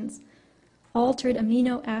mutations altered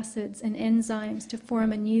amino acids and enzymes to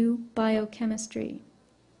form a new biochemistry.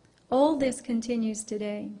 All this continues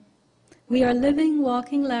today. We are living,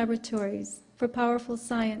 walking laboratories for powerful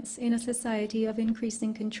science in a society of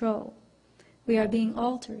increasing control. We are being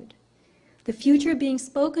altered. The future being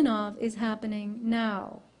spoken of is happening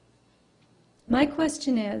now. My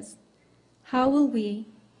question is, how will we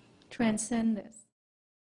transcend this?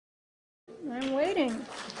 I'm waiting.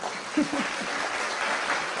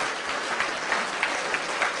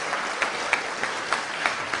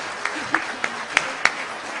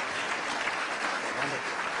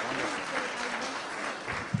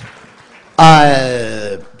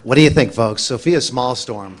 What do you think, folks? Sophia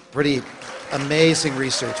Smallstorm, pretty amazing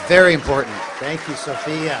research, very important. Thank you,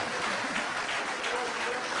 Sophia.